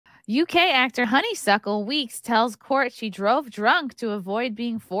UK actor Honeysuckle Weeks tells court she drove drunk to avoid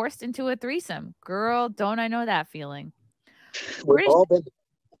being forced into a threesome. Girl, don't I know that feeling. We've all been.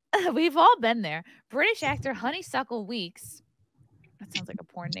 We've all been there. British actor Honeysuckle Weeks, that sounds like a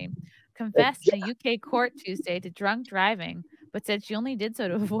porn name, confessed in a UK court Tuesday to drunk driving, but said she only did so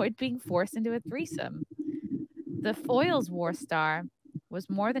to avoid being forced into a threesome. The Foyles war star was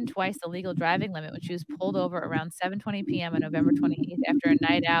more than twice the legal driving limit when she was pulled over around 7:20 p.m. on November 28th after a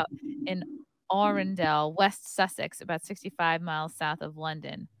night out in Arundel, West Sussex, about 65 miles south of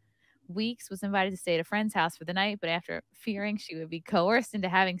London. Weeks was invited to stay at a friend's house for the night, but after fearing she would be coerced into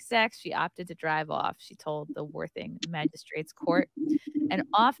having sex, she opted to drive off, she told the Worthing Magistrates Court. An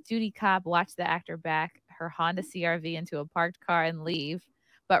off-duty cop watched the actor back her Honda CR-V into a parked car and leave,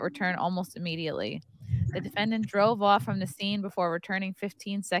 but return almost immediately. The defendant drove off from the scene before returning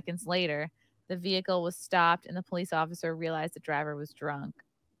 15 seconds later. The vehicle was stopped, and the police officer realized the driver was drunk.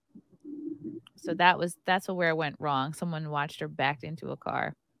 So that's where it went wrong. Someone watched her backed into a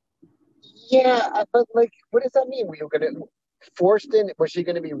car. Yeah, but like, what does that mean? Were you gonna forced in? Was she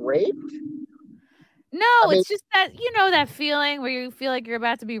gonna be raped? No, it's just that that feeling where you feel like you're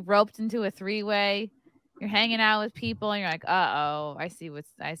about to be roped into a three-way. You're hanging out with people, and you're like, "Uh-oh, I see where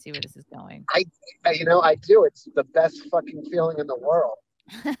this is going." I do. It's the best fucking feeling in the world.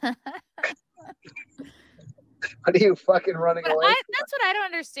 What are you fucking running away? That's what I don't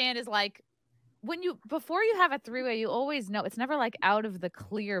understand is like before you have a three-way, you always know it's never like out of the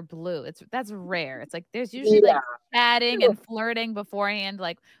clear blue. That's rare. It's like there's usually like chatting and flirting beforehand.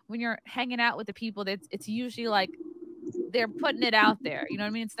 Like when you're hanging out with the people, it's usually like they're putting it out there. You know what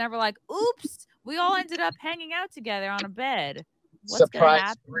I mean? It's never like, oops, we all ended up hanging out together on a bed. What's gonna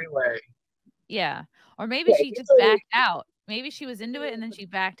happen? Three-way. Yeah. Or maybe she just backed out. Maybe she was into it and then she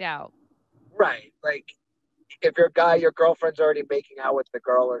backed out. Right. Like if you're a guy, your girlfriend's already making out with the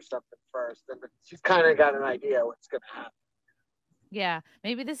girl or something first, and she's kind of got an idea what's going to happen. Yeah.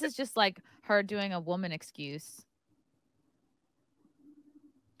 Maybe this is just like her doing a woman excuse.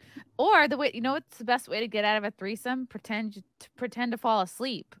 Or what's the best way to get out of a threesome? Pretend to fall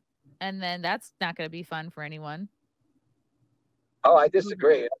asleep. And then that's not going to be fun for anyone. Oh, I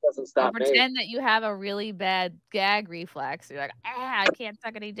disagree. It doesn't stop me. Pretend that you have a really bad gag reflex. You're like, I can't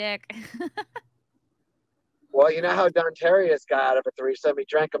suck any dick. Well, you know how Don Terrius got out of a threesome? He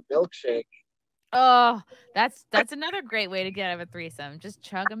drank a milkshake. Oh, that's another great way to get out of a threesome. Just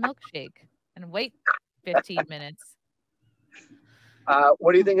chug a milkshake and wait 15 minutes.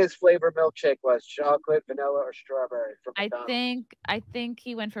 What do you think his flavor milkshake was? Chocolate, vanilla, or strawberry? I think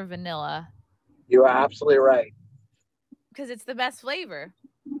he went for vanilla. You are absolutely right. Because it's the best flavor.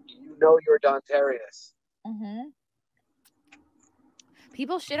 You know you're Don Terrius. Mm-hmm.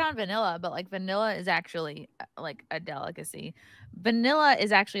 People shit on vanilla, but like vanilla is actually like a delicacy. Vanilla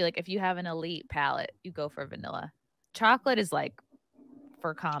is actually like if you have an elite palate, you go for vanilla. Chocolate is like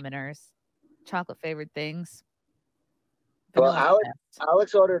for commoners. Chocolate flavored things. Well,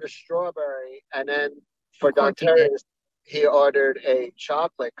 Alex ordered a strawberry, and then for Don Terrius, he ordered a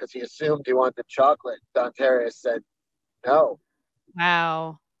chocolate because he assumed he wanted chocolate. Don Terrius said no.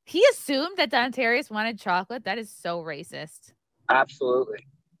 Wow. He assumed that Don Terrius wanted chocolate? That is so racist. Absolutely.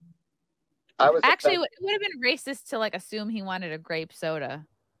 Actually, it would have been racist to like assume he wanted a grape soda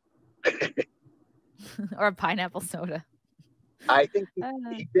or a pineapple soda. I think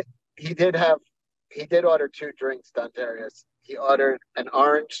he did order 2 drinks, Don Terrius. He ordered an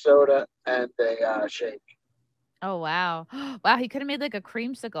orange soda and a shake. Oh wow! Wow, he could have made like a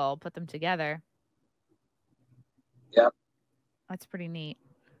creamsicle, put them together. Yep. That's pretty neat.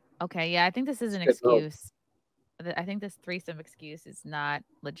 Okay, yeah, I think this is an excuse. I think this threesome excuse is not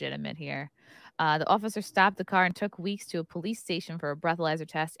legitimate here. The officer stopped the car and took Weeks to a police station for a breathalyzer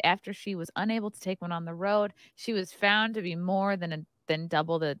test. After she was unable to take one on the road, she was found to be more than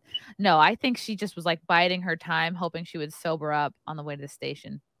double the... No, I think she just was like biding her time, hoping she would sober up on the way to the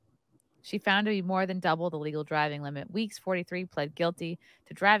station. She found to be more than double the legal driving limit. Weeks, 43, pled guilty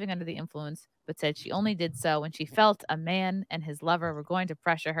to driving under the influence, but said she only did so when she felt a man and his lover were going to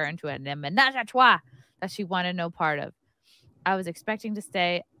pressure her into a ménage à trois that she wanted no part of. I was expecting to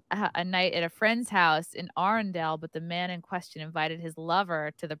stay a night at a friend's house in Arundel, but the man in question invited his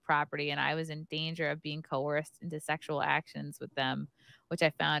lover to the property, and I was in danger of being coerced into sexual actions with them, which I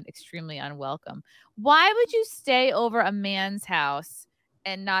found extremely unwelcome. Why would you stay over a man's house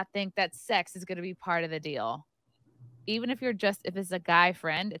and not think that sex is going to be part of the deal? Even if it's a guy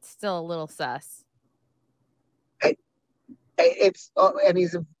friend, it's still a little sus.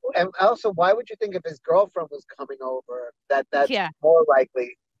 And also, why would you think if his girlfriend was coming over that's more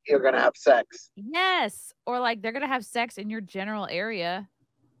likely you're going to have sex? Yes. Or like they're going to have sex in your general area.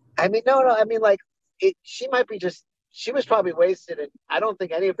 I mean, no. I mean, like, she might be just, she was probably wasted. And I don't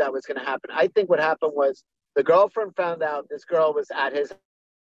think any of that was going to happen. I think what happened was the girlfriend found out this girl was at his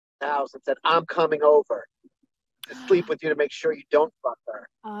house and said, I'm coming over to sleep with you to make sure you don't fuck her.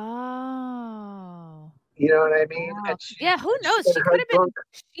 Oh. You know what I mean? Wow. Yeah, who knows? She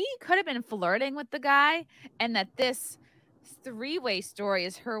could have been flirting with the guy, and that this three-way story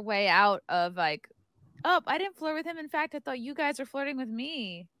is her way out of like, oh, I didn't flirt with him. In fact, I thought you guys were flirting with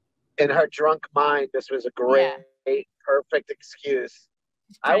me. In her drunk mind, this was a great, perfect excuse.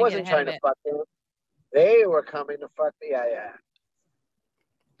 I wasn't trying to fuck him. They were coming to fuck me. Yeah.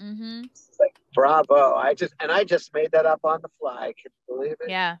 Mm-hmm. Like, bravo. I just made that up on the fly. Can you believe it?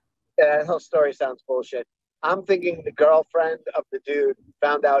 Yeah. That whole story sounds bullshit. I'm thinking the girlfriend of the dude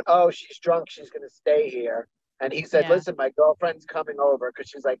found out, oh, she's drunk, she's going to stay here. And he said, listen, my girlfriend's coming over, because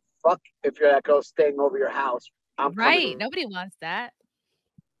she's like, fuck if you're that girl staying over your house. I'm right. Nobody wants that.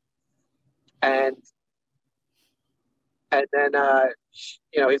 And then,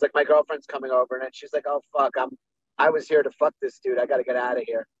 he's like, my girlfriend's coming over. And then she's like, oh, fuck, I was here to fuck this dude. I got to get out of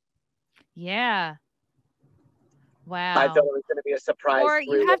here. Yeah. Wow. I thought it was going to be a surprise. Or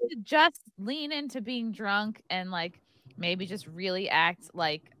you have to just lean into being drunk and like maybe just really act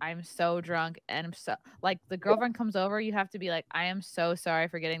like I'm so drunk and I'm so like the girlfriend comes over. You have to be like, I am so sorry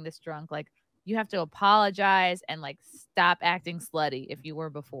for getting this drunk. Like you have to apologize and like stop acting slutty if you were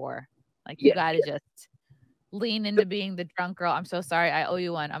before. Like you got to just lean into being the drunk girl. I'm so sorry. I owe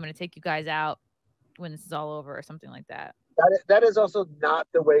you one. I'm going to take you guys out when this is all over or something like that. That is also not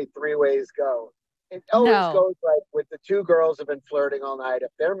the way three-ways go. It always goes like with the two girls have been flirting all night.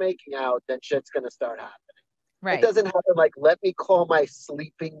 If they're making out, then shit's going to start happening. Right. It doesn't happen like, let me call my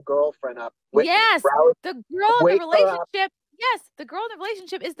sleeping girlfriend up. Yes. The girl in the relationship. Yes. The girl in the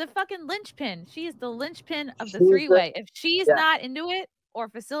relationship is the fucking linchpin. She is the linchpin of the three-way. If she's not into it or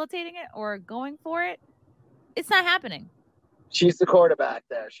facilitating it or going for it, it's not happening. She's the quarterback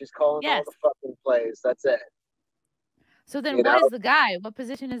there. She's calling all the fucking plays. That's it. So then what is the guy? What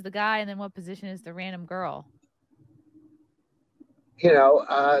position is the guy? And then what position is the random girl?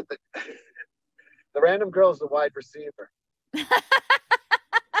 The random girl is the wide receiver.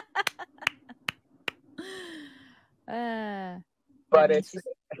 But it's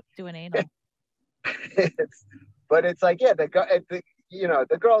doing anal. It's like,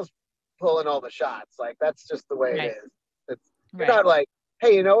 the girl's pulling all the shots. Like, that's just the way it is. You're not like,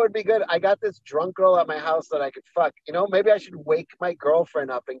 hey, it would be good. I got this drunk girl at my house that I could fuck. Maybe I should wake my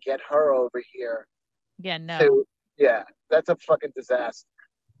girlfriend up and get her over here. Yeah, no. That's a fucking disaster.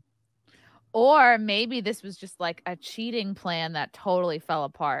 Or maybe this was just like a cheating plan that totally fell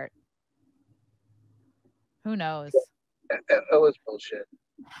apart. Who knows? It was bullshit.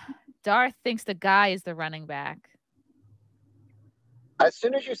 Darth thinks the guy is the running back. As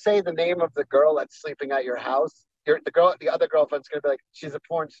soon as you say the name of the girl that's sleeping at your house, the other girlfriend's gonna be like, she's a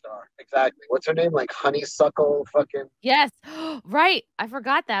porn star. Exactly. What's her name? Like Honeysuckle fucking. Yes. Right. I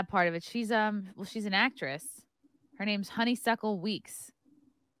forgot that part of it. She's she's an actress. Her name's Honeysuckle Weeks.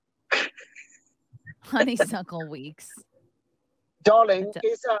 Honeysuckle Weeks. Darling,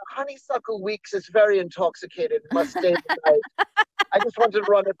 Honeysuckle Weeks is very intoxicated. Must stay the night. I just wanted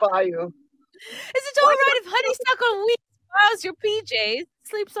to run it by you. Is it all right if Honeysuckle Weeks borrows your PJs,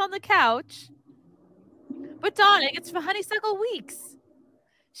 sleeps on the couch? But darling, it's for Honeysuckle Weeks.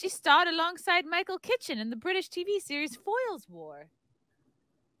 She starred alongside Michael Kitchen in the British TV series Foyles War.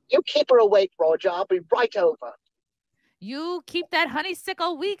 You keep her awake, Roger. I'll be right over. You keep that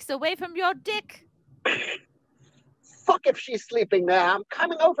Honeysuckle Weeks away from your dick. Fuck if she's sleeping there. I'm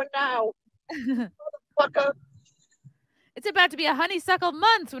coming over now. Motherfucker. It's about to be a honeysuckle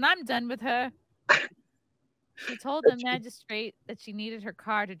month when I'm done with her. She told the magistrate that she needed her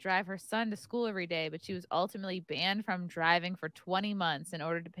car to drive her son to school every day, but she was ultimately banned from driving for 20 months in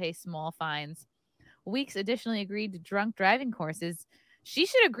order to pay small fines. Weeks additionally agreed to drunk driving courses. She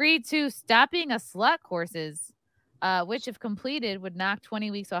should agree to stop being a slut courses, which, if completed, would knock 20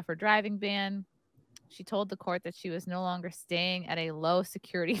 weeks off her driving ban. She told the court that she was no longer staying at a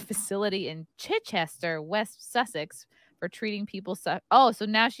low-security facility in Chichester, West Sussex, for treating people. So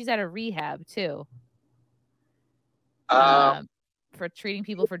now she's at a rehab, too. For treating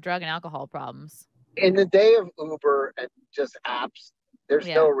people for drug and alcohol problems. In the day of Uber and just apps, there's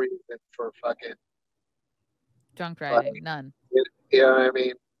no reason for fucking drunk driving. None. You know what I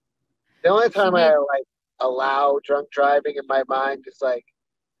mean? The only time I allow drunk driving in my mind is like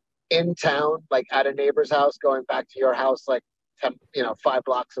in town, like at a neighbor's house, going back to your house, like 10, 5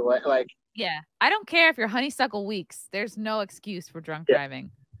 blocks away. Like, I don't care if you're Honeysuckle Weeks. There's no excuse for drunk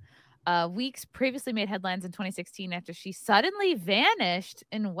driving. Weeks previously made headlines in 2016 after she suddenly vanished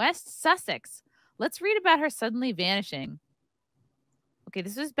in West Sussex. Let's read about her suddenly vanishing. Okay,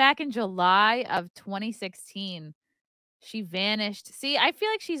 this was back in July of 2016. She vanished. See, I feel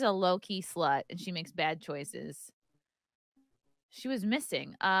like she's a low-key slut and she makes bad choices. She was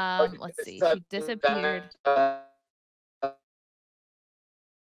missing. Let's see. She disappeared.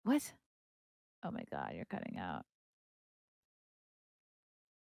 What? Oh my God, you're cutting out.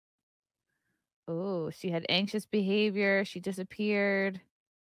 Oh, she had anxious behavior. She disappeared.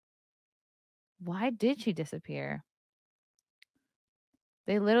 Why did she disappear?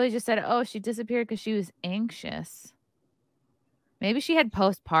 They literally just said, oh, she disappeared because she was anxious. Maybe she had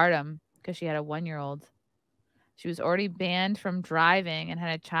postpartum because she had a 1-year-old. She was already banned from driving and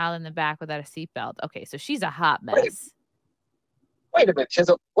had a child in the back without a seatbelt. Okay, so she's a hot mess. Wait a minute.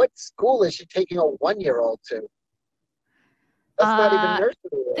 What school is she taking a 1-year-old to? That's not even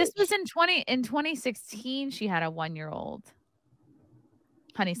nursery age. This was in 2016. She had a 1-year-old.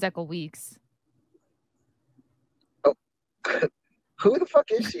 Honeysuckle Weeks. Oh, who the fuck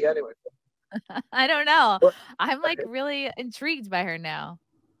is she anyway? I don't know. I'm like really intrigued by her now.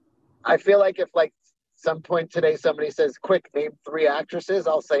 I feel like if like some point today somebody says, "Quick, name 3 actresses,"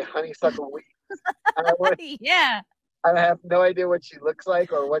 I'll say Honeysuckle Weeks. Yeah. I have no idea what she looks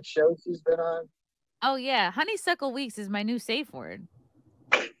like or what show she's been on. Oh yeah, Honeysuckle Weeks is my new safe word.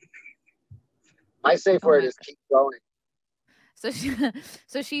 My safe word is keep going.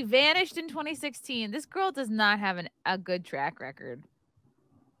 So she vanished in 2016. This girl does not have a good track record.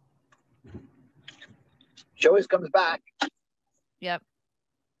 She always comes back. Yep.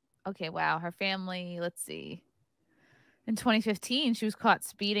 Okay, wow. Her family, let's see. In 2015, she was caught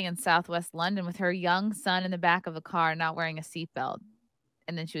speeding in southwest London with her young son in the back of a car not wearing a seatbelt.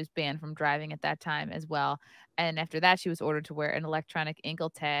 And then she was banned from driving at that time as well. And after that, she was ordered to wear an electronic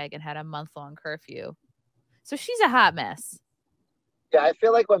ankle tag and had a month-long curfew. So she's a hot mess. Yeah, I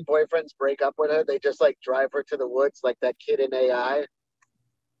feel like when boyfriends break up with her, they just like drive her to the woods like that kid in AI.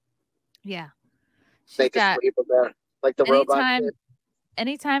 Yeah. They just leave her there like the robot kid.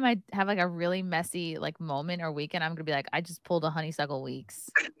 Anytime I have like a really messy like moment or weekend, I'm gonna be like, I just pulled a Honeysuckle Weeks.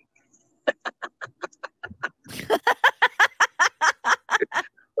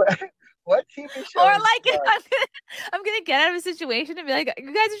 What TV show? Or like I'm gonna get out of a situation and be like,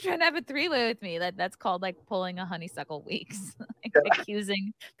 you guys are trying to have a 3-way with me. That's called like pulling a Honeysuckle Weeks. Like,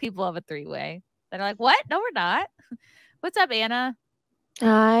 accusing people of a 3-way. They're like, what? No, we're not. What's up, Anna?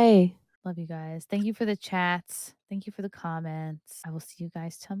 Hi. Love you guys. Thank you for the chats. Thank you for the comments. I will see you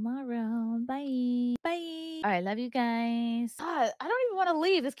guys tomorrow. Bye. Bye. All right. Love you guys. God, I don't even want to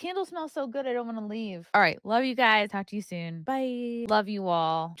leave. This candle smells so good. I don't want to leave. All right. Love you guys. Talk to you soon. Bye. Love you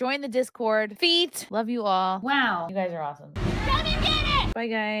all. Join the Discord. Feet. Love you all. Wow. You guys are awesome. Come and get it. Bye,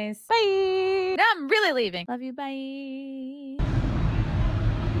 guys. Bye. Now I'm really leaving. Love you. Bye.